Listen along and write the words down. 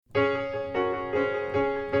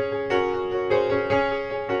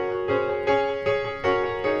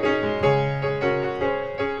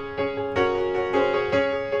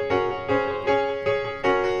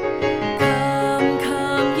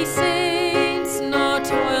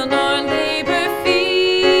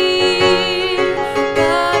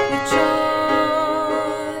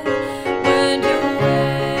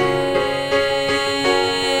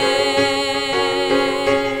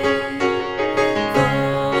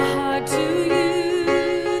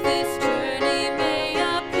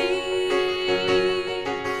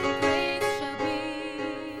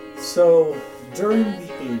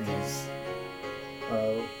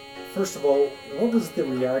of all, what was the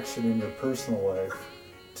reaction in your personal life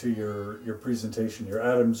to your presentation, your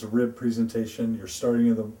Adam's Rib presentation, your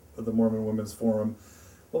starting of the Mormon Women's Forum?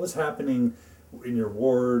 What was happening in your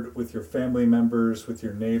ward, with your family members, with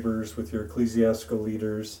your neighbors, with your ecclesiastical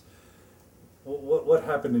leaders? What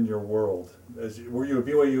happened in your world? Were you a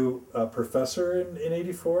BYU professor in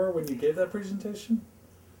 '84 when you gave that presentation?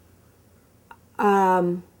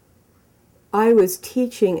 I was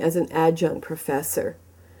teaching as an adjunct professor.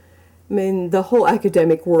 I mean, the whole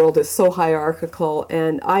academic world is so hierarchical,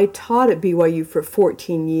 and I taught at BYU for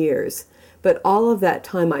 14 years. But all of that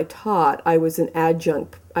time I taught, I was an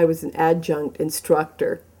adjunct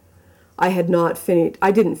instructor. I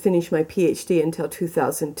didn't finish my PhD until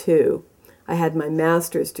 2002. I had my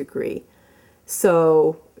master's degree.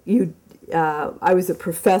 So I was a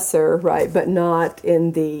professor, right, but not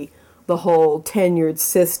in the whole tenured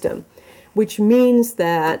system, which means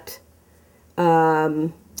that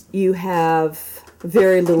you have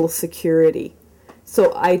very little security.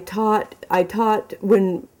 So I taught at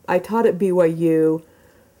BYU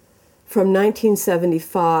from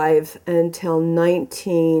 1975 until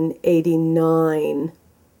 1989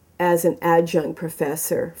 as an adjunct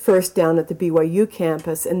professor, first down at the BYU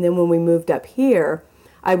campus, and then when we moved up here,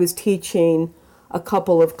 I was teaching a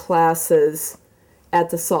couple of classes at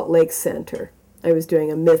the Salt Lake Center. I was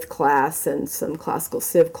doing a myth class and some classical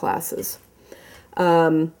civ classes.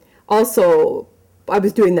 Also, I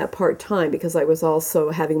was doing that part-time because I was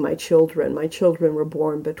also having my children. My children were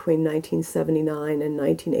born between 1979 and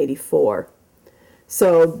 1984.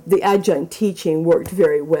 So the adjunct teaching worked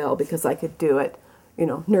very well because I could do it,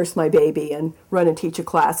 nurse my baby and run and teach a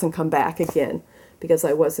class and come back again because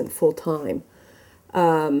I wasn't full-time.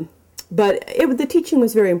 But the teaching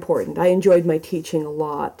was very important. I enjoyed my teaching a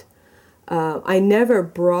lot. I never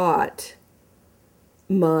brought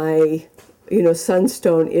my,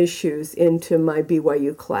 Sunstone issues into my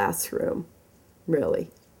BYU classroom,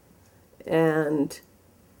 really.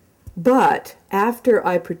 But after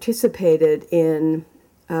I participated in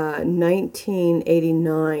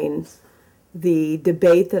 1989, the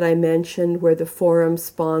debate that I mentioned where the forum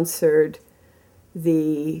sponsored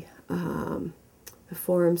this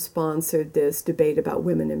debate about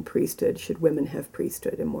women in priesthood. Should women have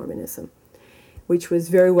priesthood in Mormonism? Which was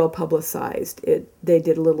very well publicized. They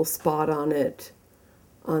did a little spot on it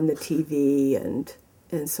on the TV and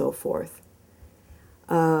so forth.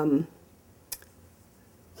 When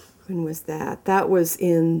was that? That was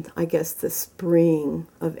in, I guess, the spring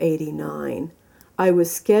of '89. I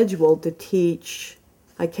was scheduled to teach,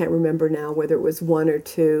 I can't remember now whether it was one or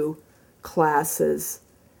two classes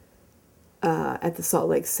at the Salt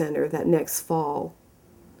Lake Center that next fall.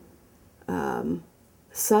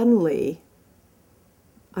 Suddenly,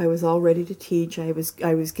 I was all ready to teach. I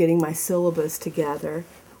was getting my syllabus together,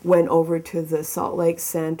 went over to the Salt Lake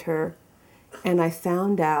Center, and I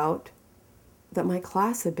found out that my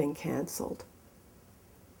class had been canceled.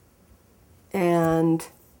 And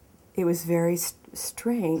it was very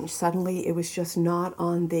strange. Suddenly, it was just not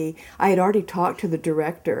on I had already talked to the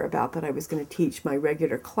director about that I was going to teach my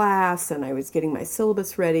regular class, and I was getting my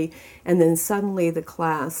syllabus ready, and then suddenly the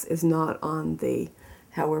class is not on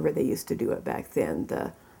however they used to do it back then,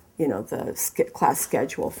 the class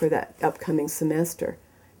schedule for that upcoming semester.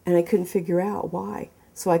 And I couldn't figure out why.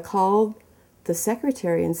 So I called the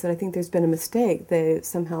secretary and said, I think there's been a mistake. They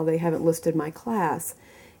haven't listed my class.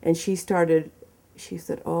 And she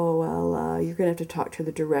said, oh, well, you're going to have to talk to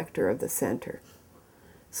the director of the center.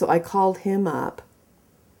 So I called him up,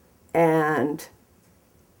 and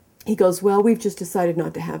he goes, well, we've just decided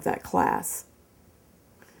not to have that class.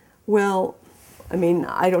 Well, I mean,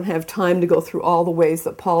 I don't have time to go through all the ways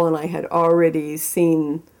that Paul and I had already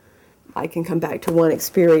seen. I can come back to one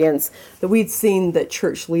experience that we'd seen that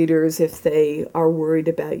church leaders, if they are worried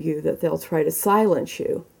about you, that they'll try to silence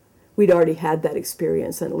you. We'd already had that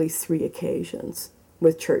experience on at least 3 occasions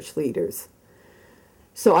with church leaders.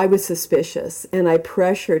 So I was suspicious, and I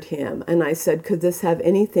pressured him, and I said, could this have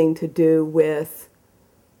anything to do with,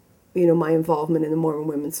 my involvement in the Mormon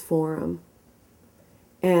Women's Forum?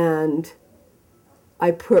 And I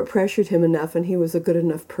pressured him enough, and he was a good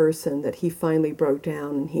enough person that he finally broke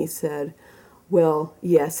down, and he said, well,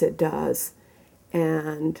 yes, it does,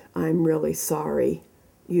 and I'm really sorry.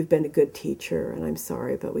 You've been a good teacher, and I'm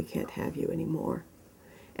sorry, but we can't have you anymore.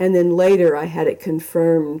 And then later I had it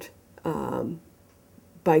confirmed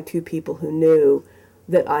by 2 people who knew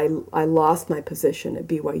that I lost my position at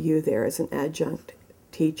BYU there as an adjunct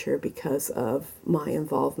teacher because of my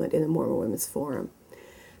involvement in the Mormon Women's Forum.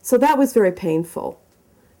 So that was very painful.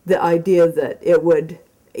 The idea that it would,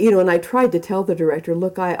 and I tried to tell the director,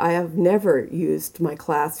 look, I have never used my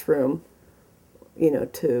classroom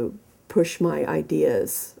to push my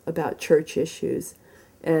ideas about church issues.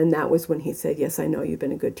 And that was when he said, "Yes, I know you've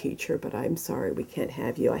been a good teacher, but I'm sorry, we can't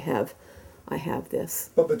have you. I have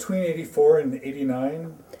this." But between 84 and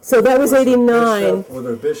 89? So that was 89. Were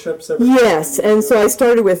there bishops ever? Yes, and so I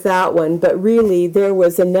started with that one. But really, there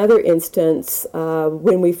was another instance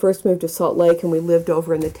when we first moved to Salt Lake and we lived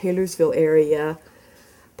over in the Taylorsville area.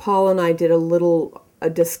 Paul and I did a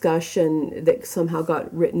discussion that somehow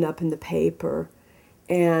got written up in the paper.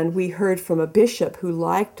 And we heard from a bishop who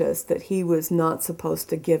liked us that he was not supposed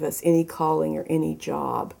to give us any calling or any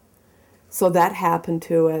job. So that happened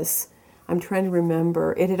to us. I'm trying to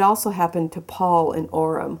remember. It had also happened to Paul in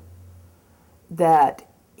Orem, that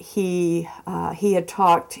he had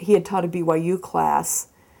taught a BYU class,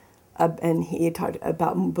 and he had taught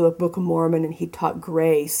about the Book of Mormon, and he taught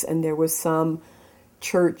grace, and there was some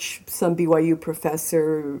BYU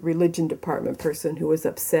professor, religion department person who was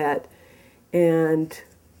upset, and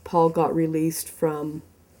Paul got released from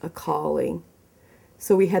a calling.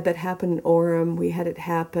 So we had that happen in Orem. We had it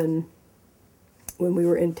happen when we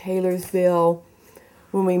were in Taylorsville.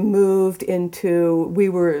 When we moved we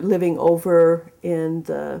were living over in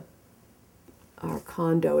our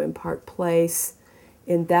condo in Park Place.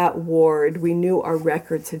 In that ward, we knew our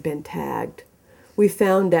records had been tagged. We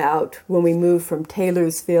found out when we moved from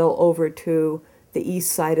Taylorsville over to the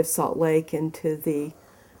east side of Salt Lake into the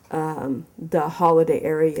Holiday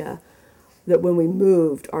area, that when we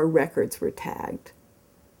moved, our records were tagged.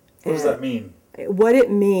 What does that mean? What it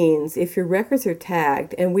means, if your records are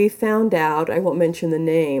tagged, and we found out, I won't mention the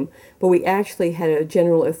name, but we actually had a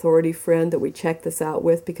general authority friend that we checked this out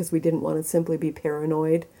with because we didn't want to simply be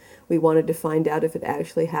paranoid. We wanted to find out if it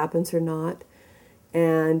actually happens or not.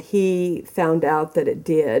 And he found out that it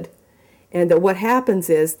did. And that what happens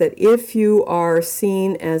is that if you are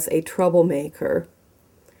seen as a troublemaker,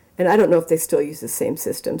 and I don't know if they still use the same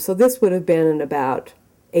system, so this would have been in about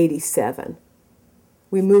 87.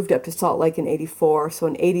 We moved up to Salt Lake in 84, so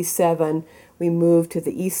in 87 we moved to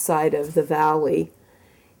the east side of the valley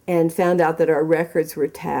and found out that our records were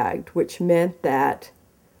tagged, which meant that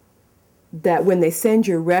when they send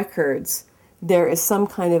your records, there is some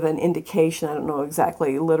kind of an indication, I don't know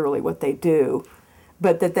exactly literally what they do,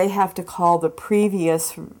 but that they have to call the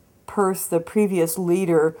previous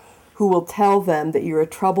leader who will tell them that you're a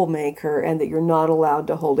troublemaker and that you're not allowed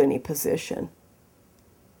to hold any position.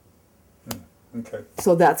 Okay.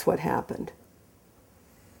 So that's what happened.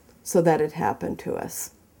 So that had happened to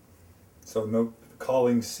us. So no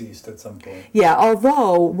calling ceased at some point. Yeah,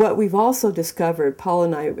 although what we've also discovered, Paul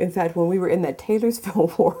and I, in fact, when we were in that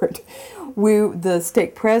Taylorsville ward, the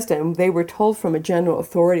stake president, they were told from a general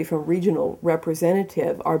authority, from a regional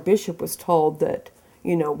representative, our bishop was told that,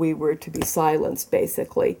 we were to be silenced,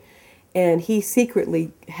 basically. And he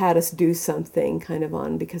secretly had us do something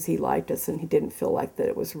because he liked us and he didn't feel like that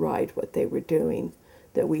it was right what they were doing,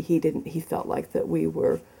 that he felt like that we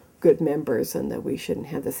were good members and that we shouldn't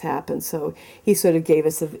have this happen. So he sort of gave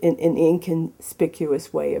us an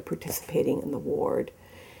inconspicuous way of participating in the ward.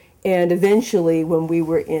 And eventually when we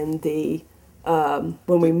were in I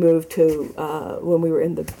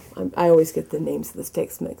always get the names of the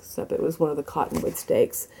stakes mixed up. It was one of the Cottonwood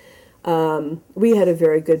stakes. We had a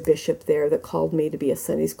very good bishop there that called me to be a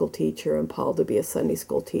Sunday school teacher and Paul to be a Sunday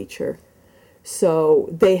school teacher. So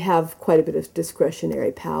they have quite a bit of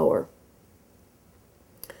discretionary power.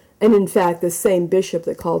 And in fact, the same bishop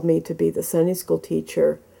that called me to be the Sunday school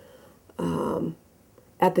teacher,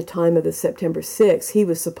 at the time of the September 6th, he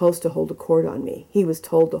was supposed to hold a court on me. He was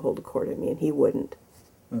told to hold a court on me, and he wouldn't.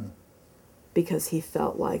 Because he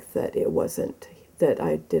felt like that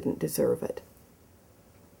I didn't deserve it.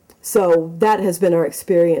 So that has been our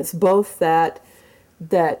experience, both and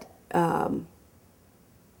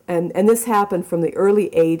this happened from the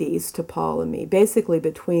early 80s to Paul and me, basically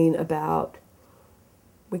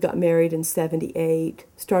we got married in 78,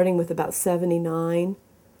 starting with about 79,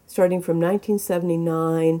 starting from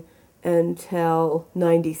 1979 until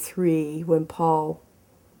 93 when Paul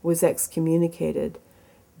was excommunicated.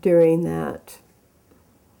 During that,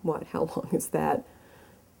 how long is that?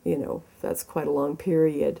 That's quite a long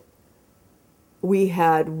period. We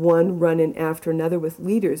had one run-in after another with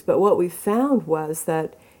leaders, but what we found was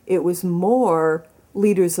that it was more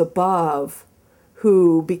leaders above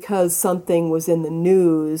who, because something was in the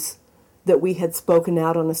news that we had spoken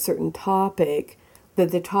out on a certain topic,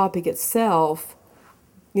 that the topic itself,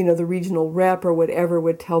 the regional rep or whatever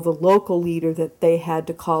would tell the local leader that they had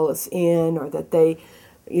to call us in, or that they,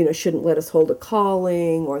 shouldn't let us hold a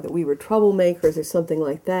calling, or that we were troublemakers or something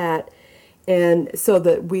like that. And so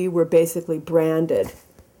that we were basically branded.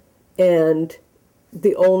 And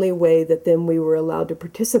the only way that then we were allowed to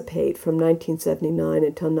participate from 1979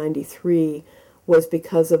 until 93 was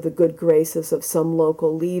because of the good graces of some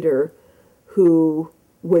local leader who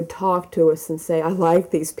would talk to us and say, I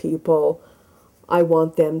like these people. I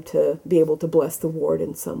want them to be able to bless the ward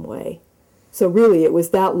in some way. So really, it was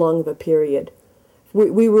that long of a period.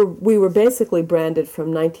 We were basically branded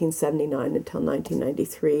from 1979 until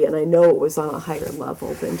 1993, and I know it was on a higher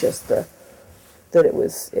level than just that it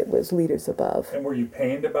was leaders above. And were you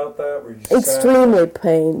pained about that? Were you sad? Extremely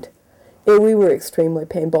pained. We were extremely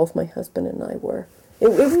pained. Both my husband and I were. It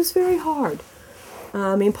was very hard.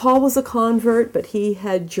 I mean, Paul was a convert, but he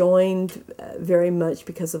had joined very much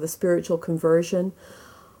because of a spiritual conversion.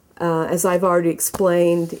 As I've already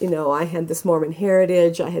explained, I had this Mormon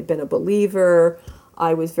heritage. I had been a believer.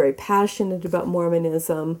 I was very passionate about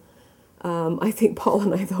Mormonism. I think Paul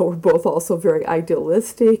and I, though, were both also very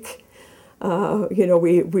idealistic. We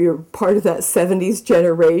were part of that 70s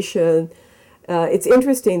generation. It's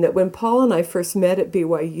interesting that when Paul and I first met at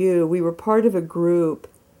BYU, we were part of a group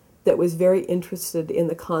that was very interested in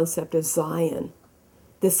the concept of Zion,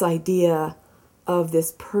 this idea of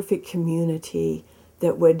this perfect community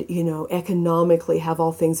that would, economically have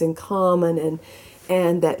all things in common,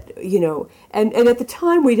 and that, and at the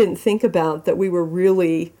time we didn't think about that we were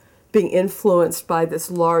really being influenced by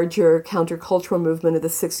this larger countercultural movement of the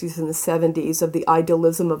 60s and the 70s, of the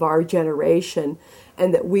idealism of our generation,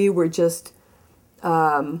 and that we were just,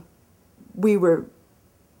 we were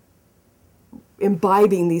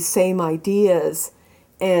imbibing these same ideas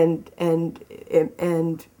and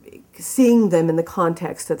seeing them in the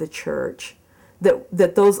context of the church,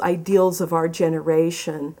 that those ideals of our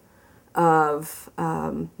generation of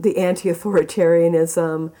the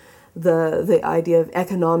anti-authoritarianism, the idea of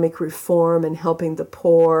economic reform and helping the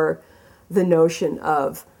poor, the notion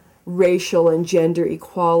of racial and gender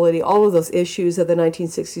equality, all of those issues of the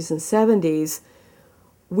 1960s and 70s,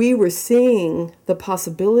 we were seeing the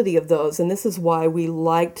possibility of those, and this is why we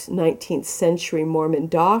liked 19th century Mormon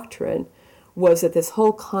doctrine, was that this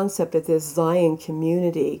whole concept of this Zion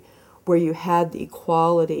community where you had the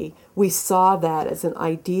equality, we saw that as an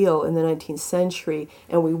ideal in the 19th century,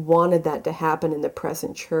 and we wanted that to happen in the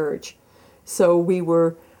present church. So we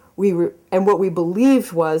were, and what we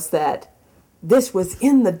believed was that this was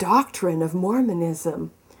in the doctrine of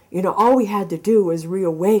Mormonism. All we had to do was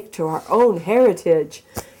reawake to our own heritage,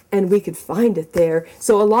 and we could find it there.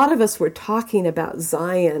 So a lot of us were talking about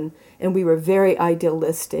Zion, and we were very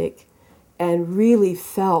idealistic and really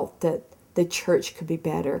felt that the church could be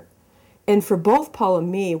better. And for both Paul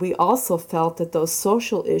and me, we also felt that those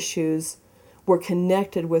social issues were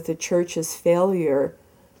connected with the church's failure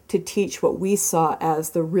to teach what we saw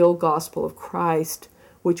as the real gospel of Christ,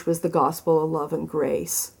 which was the gospel of love and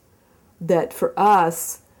grace. That for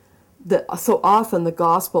us, so often the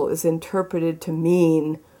gospel is interpreted to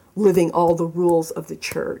mean living all the rules of the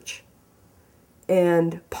church.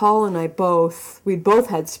 And Paul and I we both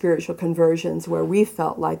had spiritual conversions where we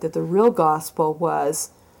felt like that the real gospel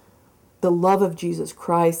was the love of Jesus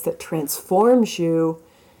Christ that transforms you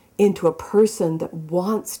into a person that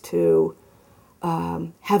wants to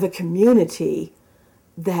have a community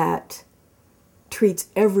that treats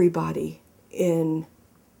everybody in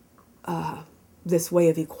this way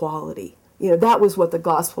of equality. That was what the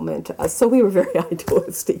gospel meant to us. So we were very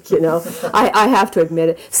idealistic, I have to admit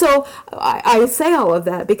it. So I say all of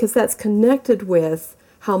that because that's connected with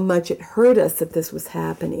how much it hurt us that this was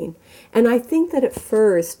happening. And I think that at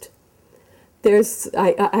first,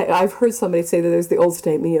 I've heard somebody say that there's the old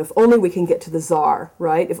statement, if only we can get to the czar,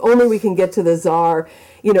 right? If only we can get to the czar,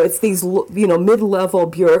 it's these, mid-level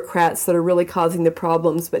bureaucrats that are really causing the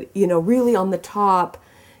problems, but, really on the top,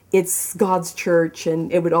 it's God's church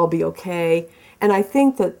and it would all be okay. And I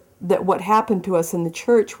think that what happened to us in the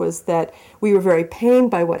church was that we were very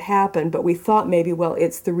pained by what happened, but we thought maybe, well,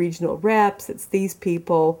 it's the regional reps, it's these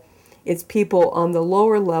people, it's people on the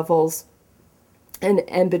lower levels.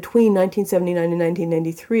 And between 1979 and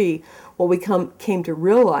 1993, what we came to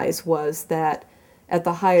realize was that at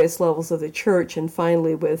the highest levels of the church, and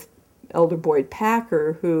finally with Elder Boyd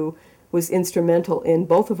Packer, who was instrumental in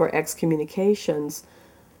both of our excommunications,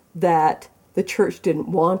 that the church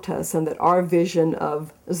didn't want us and that our vision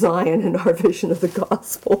of Zion and our vision of the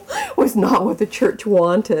gospel was not what the church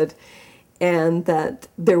wanted, and that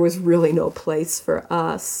there was really no place for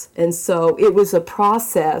us. And so it was a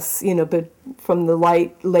process, but from the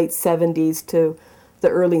late 70s to the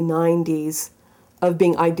early 90s of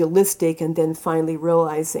being idealistic and then finally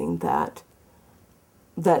realizing that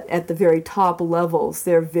at the very top levels,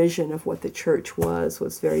 their vision of what the church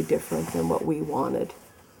was very different than what we wanted.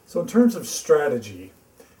 So in terms of strategy,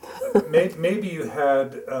 Maybe you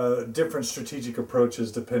had different strategic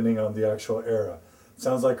approaches depending on the actual era.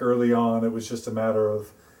 Sounds like early on it was just a matter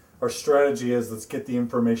of our strategy is let's get the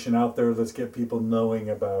information out there, let's get people knowing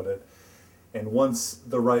about it. And once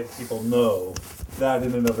the right people know, that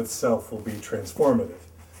in and of itself will be transformative.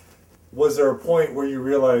 Was there a point where you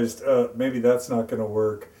realized maybe that's not going to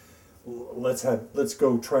work? Let's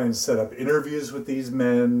go try and set up interviews with these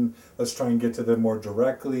men. Let's try and get to them more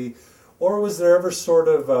directly. Or was there ever sort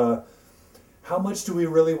of how much do we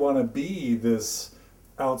really want to be this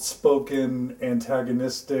outspoken,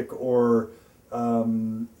 antagonistic, or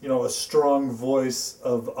a strong voice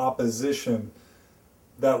of opposition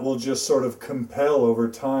that will just sort of compel over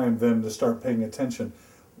time them to start paying attention?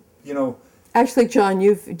 Actually, John,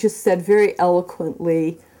 you've just said very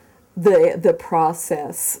eloquently the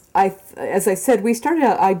process. As I said, we started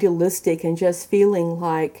out idealistic and just feeling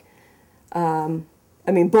like,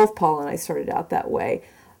 both Paul and I started out that way,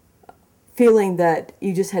 feeling that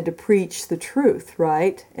you just had to preach the truth,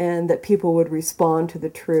 right? And that people would respond to the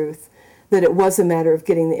truth, that it was a matter of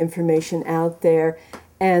getting the information out there,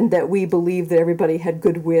 and that we believed that everybody had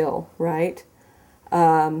goodwill, right?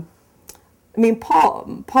 Paul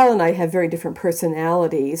and I have very different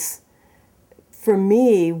personalities. For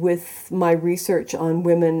me, with my research on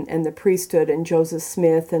women and the priesthood and Joseph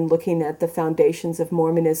Smith and looking at the foundations of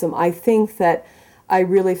Mormonism, I think that I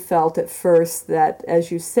really felt at first that,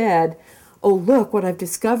 as you said, oh, look, what I've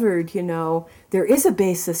discovered, there is a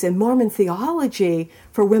basis in Mormon theology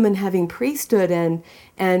for women having priesthood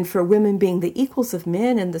and for women being the equals of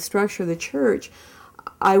men in the structure of the church.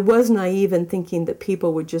 I was naive in thinking that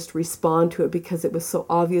people would just respond to it because it was so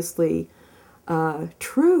obviously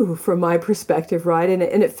true from my perspective, right? And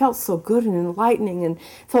it felt so good and enlightening and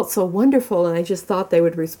felt so wonderful, and I just thought they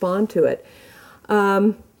would respond to it.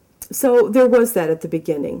 So there was that at the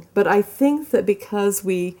beginning. But I think that because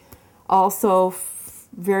we also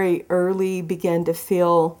very early began to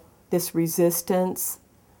feel this resistance,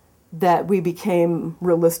 that we became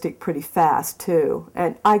realistic pretty fast too.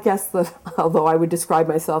 And I guess that, although I would describe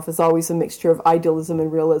myself as always a mixture of idealism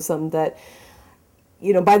and realism, that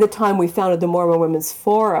by the time we founded the Mormon Women's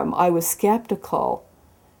Forum, I was skeptical,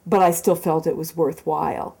 but I still felt it was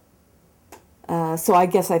worthwhile. So I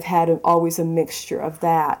guess I've had always a mixture of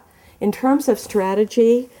that. In terms of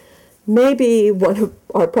strategy, maybe one of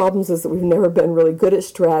our problems is that we've never been really good at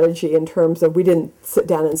strategy in terms of we didn't sit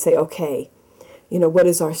down and say, okay, what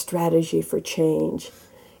is our strategy for change?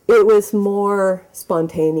 It was more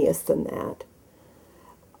spontaneous than that.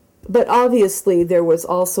 But obviously there was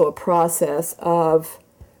also a process of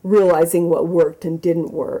realizing what worked and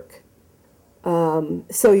didn't work.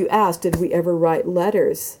 So you asked, did we ever write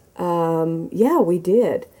letters? Yeah, we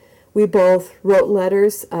did. We both wrote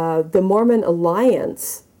letters. The Mormon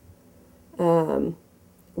Alliance,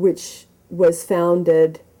 which was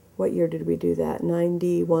founded, what year did we do that?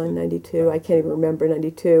 91, 92, I can't even remember,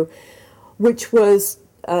 92, which was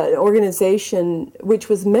an organization which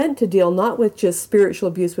was meant to deal not with just spiritual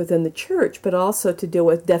abuse within the church, but also to deal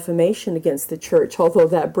with defamation against the church, although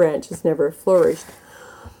that branch has never flourished.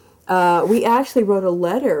 We actually wrote a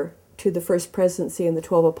letter to the First Presidency and the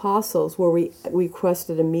 12 Apostles where we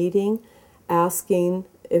requested a meeting asking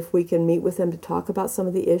if we can meet with them to talk about some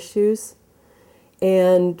of the issues.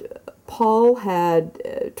 And Paul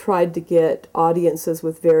had tried to get audiences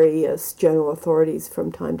with various general authorities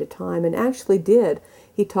from time to time, and actually did.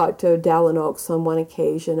 He talked to Dallin Oaks on one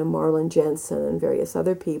occasion, and Marlin Jensen, and various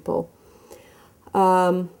other people.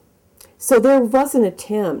 So there was an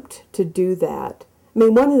attempt to do that.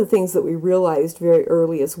 One of the things that we realized very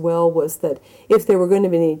early as well was that if there were going to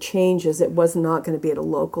be any changes, it was not going to be at a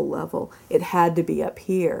local level. It had to be up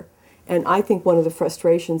here. And I think one of the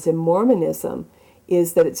frustrations in Mormonism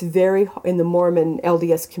is that it's in the Mormon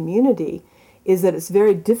LDS community, is that it's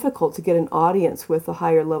very difficult to get an audience with the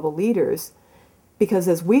higher level leaders, because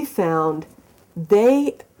as we found,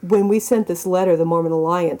 when we sent this letter, the Mormon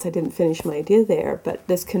Alliance, I didn't finish my idea there, but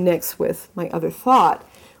this connects with my other thought,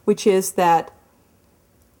 which is that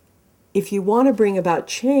if you want to bring about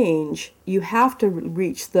change, you have to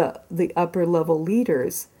reach the upper level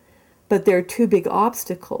leaders, but there are two big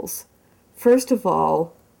obstacles. First of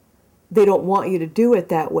all, they don't want you to do it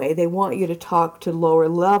that way. They want you to talk to lower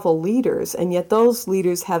level leaders, and yet those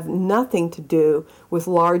leaders have nothing to do with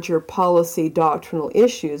larger policy doctrinal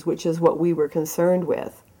issues, which is what we were concerned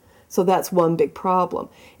with. So that's one big problem.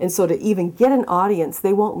 And so to even get an audience,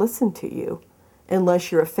 they won't listen to you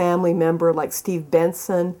unless you're a family member like Steve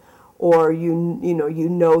Benson, or you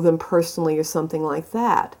know them personally or something like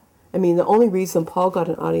that. The only reason Paul got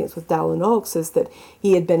an audience with Dallin Oaks is that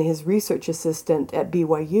he had been his research assistant at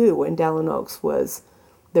BYU when Dallin Oaks was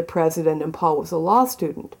the president and Paul was a law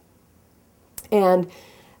student. And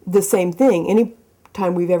the same thing, any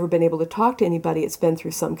time we've ever been able to talk to anybody, it's been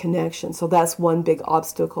through some connection. So that's one big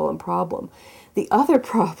obstacle and problem. The other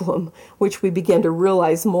problem, which we began to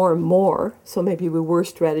realize more and more, so maybe we were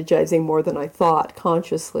strategizing more than I thought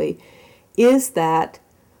consciously, is that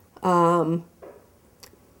any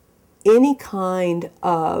kind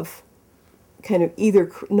of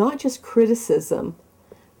either not just criticism,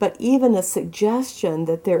 but even a suggestion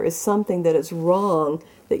that there is something that is wrong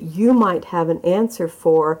that you might have an answer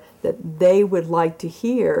for that they would like to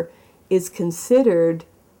hear is considered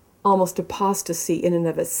almost apostasy in and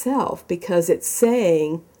of itself, because it's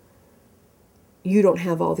saying you don't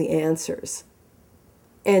have all the answers.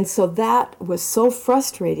 And so that was so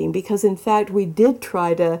frustrating, because in fact we did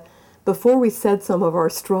try to, before we said some of our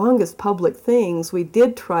strongest public things, we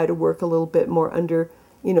did try to work a little bit more under,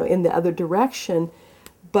 in the other direction,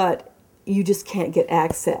 but you just can't get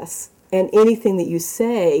access. And anything that you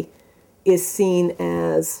say is seen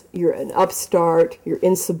as you're an upstart, you're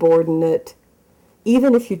insubordinate.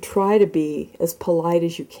 Even if you try to be as polite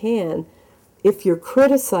as you can, if you're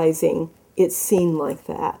criticizing, it's seen like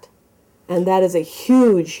that. And that is a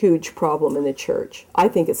huge, huge problem in the church. I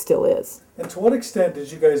think it still is. And to what extent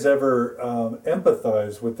did you guys ever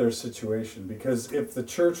empathize with their situation? Because if the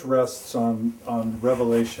church rests on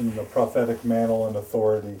revelation, the prophetic mantle and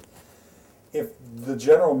authority, if the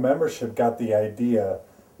general membership got the idea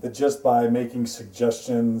that just by making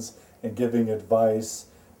suggestions and giving advice,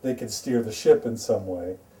 they could steer the ship in some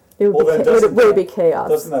way, it would be chaos.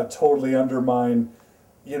 Doesn't that totally undermine,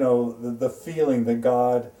 the feeling that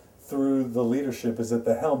God, through the leadership, is at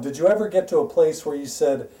the helm? Did you ever get to a place where you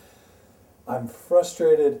said, I'm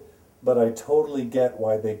frustrated, but I totally get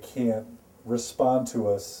why they can't respond to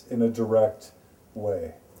us in a direct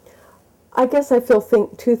way? I guess I feel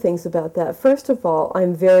two things about that. First of all,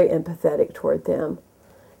 I'm very empathetic toward them.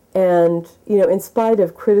 And, in spite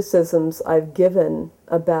of criticisms I've given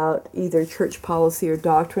about either church policy or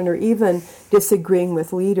doctrine, or even disagreeing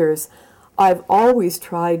with leaders, I've always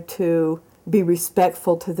tried to be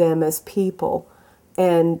respectful to them as people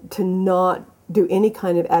and to not do any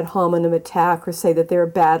kind of ad hominem attack or say that they're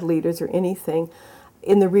bad leaders or anything.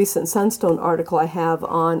 In the recent Sunstone article I have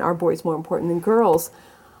on Are Boys More Important Than Girls,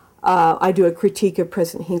 I do a critique of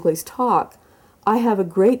President Hinckley's talk. I have a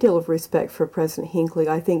great deal of respect for President Hinckley.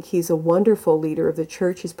 I think he's a wonderful leader of the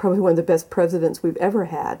church. He's probably one of the best presidents we've ever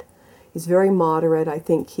had. He's very moderate. I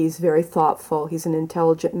think he's very thoughtful. He's an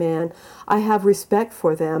intelligent man. I have respect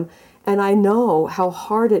for them, and I know how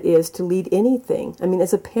hard it is to lead anything. I mean,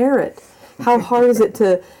 as a parent, how hard is it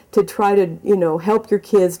to try to, help your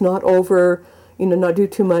kids not not do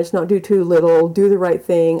too much, not do too little, do the right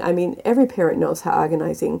thing. I mean, every parent knows how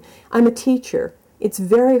agonizing. I'm a teacher. It's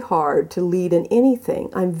very hard to lead in anything.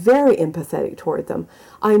 I'm very empathetic toward them.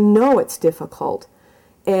 I know it's difficult,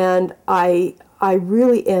 and I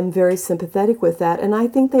really am very sympathetic with that, and I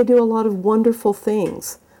think they do a lot of wonderful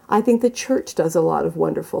things. I think the church does a lot of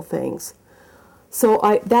wonderful things. So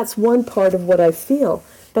that's one part of what I feel.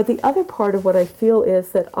 But the other part of what I feel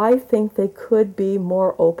is that I think they could be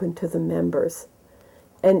more open to the members,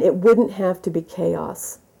 and it wouldn't have to be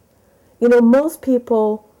chaos. Most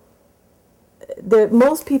people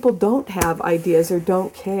don't have ideas or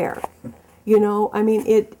don't care. I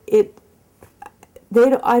mean,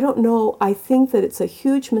 I don't know. I think that it's a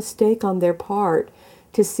huge mistake on their part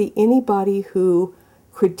to see anybody who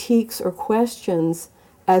critiques or questions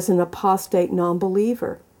as an apostate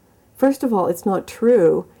non-believer. First of all, it's not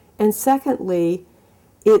true. And secondly,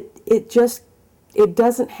 it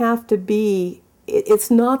doesn't have to be, it's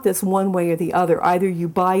not this one way or the other. Either you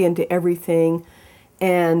buy into everything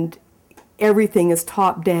and everything is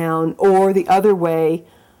top down, or the other way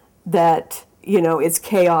that, it's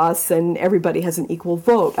chaos and everybody has an equal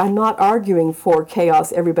vote. I'm not arguing for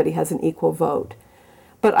chaos, everybody has an equal vote.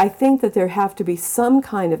 But I think that there have to be some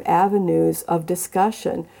kind of avenues of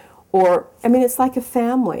discussion, it's like a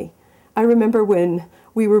family. I remember when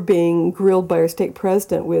we were being grilled by our stake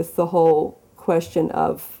president with the whole question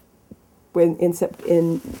of when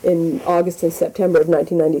in August and September of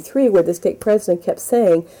 1993, where the stake president kept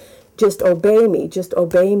saying, just obey me, just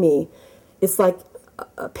obey me. It's like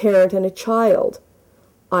a parent and a child.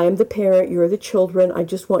 I am the parent, you're the children, I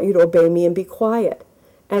just want you to obey me and be quiet.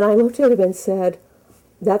 And I looked at him and said,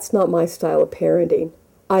 that's not my style of parenting.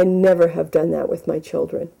 I never have done that with my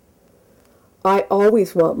children. I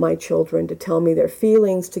always want my children to tell me their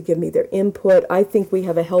feelings, to give me their input. I think we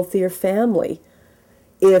have a healthier family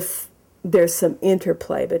if there's some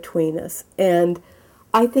interplay between us. And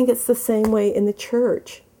I think it's the same way in the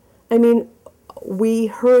church. I mean, we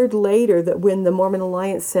heard later that when the Mormon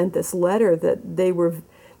Alliance sent this letter that they were,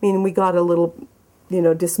 we got a little,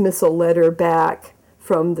 dismissal letter back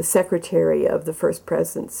from the secretary of the First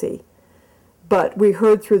Presidency. But we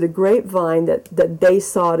heard through the grapevine that they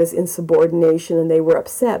saw it as insubordination and they were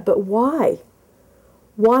upset. But why?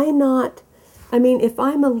 Why not? If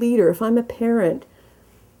I'm a leader, if I'm a parent,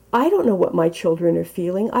 I don't know what my children are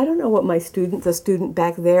feeling. I don't know what the student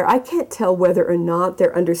back there, I can't tell whether or not they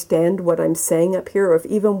understand what I'm saying up here or if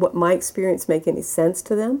even what my experience make any sense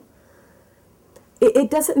to them.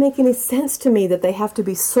 It doesn't make any sense to me that they have to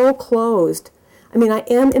be so closed. I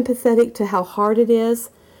am empathetic to how hard it is,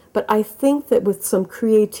 but I think that with some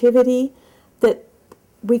creativity that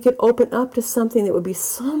we could open up to something that would be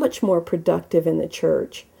so much more productive in the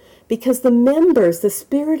church. Because the members, the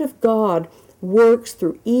Spirit of God, works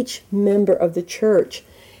through each member of the church,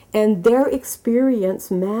 and their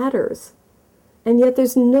experience matters. And yet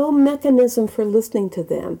there's no mechanism for listening to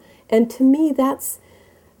them. And to me, that's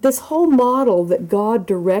this whole model that God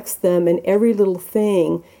directs them in every little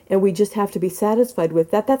thing, and we just have to be satisfied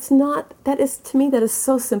with that. That is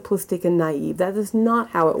so simplistic and naive. That is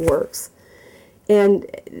not how it works. And,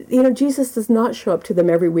 Jesus does not show up to them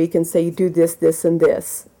every week and say, you do this, this, and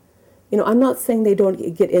this. I'm not saying they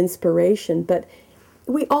don't get inspiration, but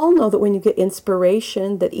we all know that when you get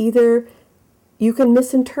inspiration, that either you can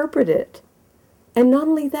misinterpret it. And not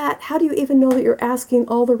only that, how do you even know that you're asking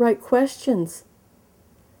all the right questions?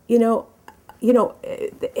 The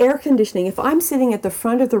air conditioning, if I'm sitting at the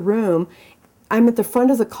front of the room, I'm at the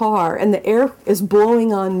front of the car, and the air is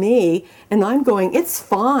blowing on me, and I'm going, it's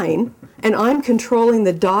fine, and I'm controlling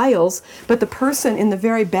the dials, but the person in the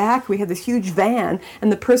very back, we have this huge van, and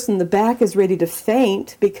the person in the back is ready to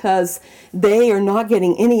faint because they are not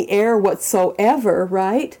getting any air whatsoever,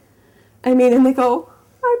 right? And they go,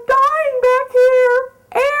 I'm dying back here,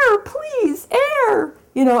 air, please, air.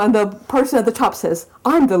 And the person at the top says,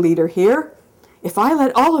 I'm the leader here. If I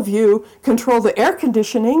let all of you control the air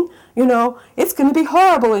conditioning, it's going to be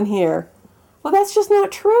horrible in here. Well, that's just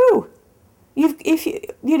not true. There's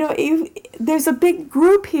a big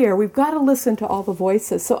group here. We've got to listen to all the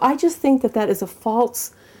voices. So I just think that is a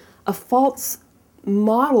false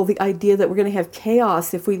model, the idea that we're going to have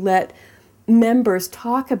chaos if we let members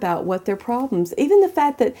talk about what their problems. Even the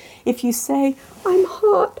fact that if you say, I'm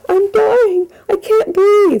hot, I'm dying, I can't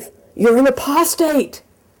breathe, you're an apostate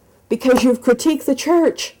because you've critiqued the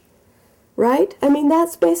church, right?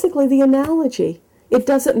 That's basically the analogy. It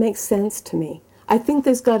doesn't make sense to me. I think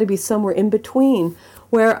there's got to be somewhere in between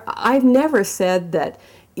where I've never said that,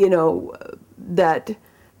 they don't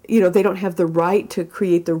have the right to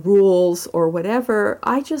create the rules or whatever.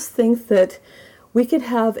 I just think that we could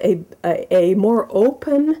have a more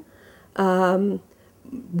open,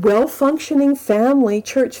 well-functioning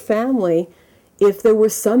church family, if there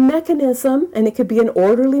was some mechanism, and it could be an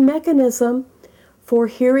orderly mechanism, for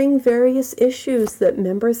hearing various issues that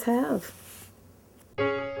members have.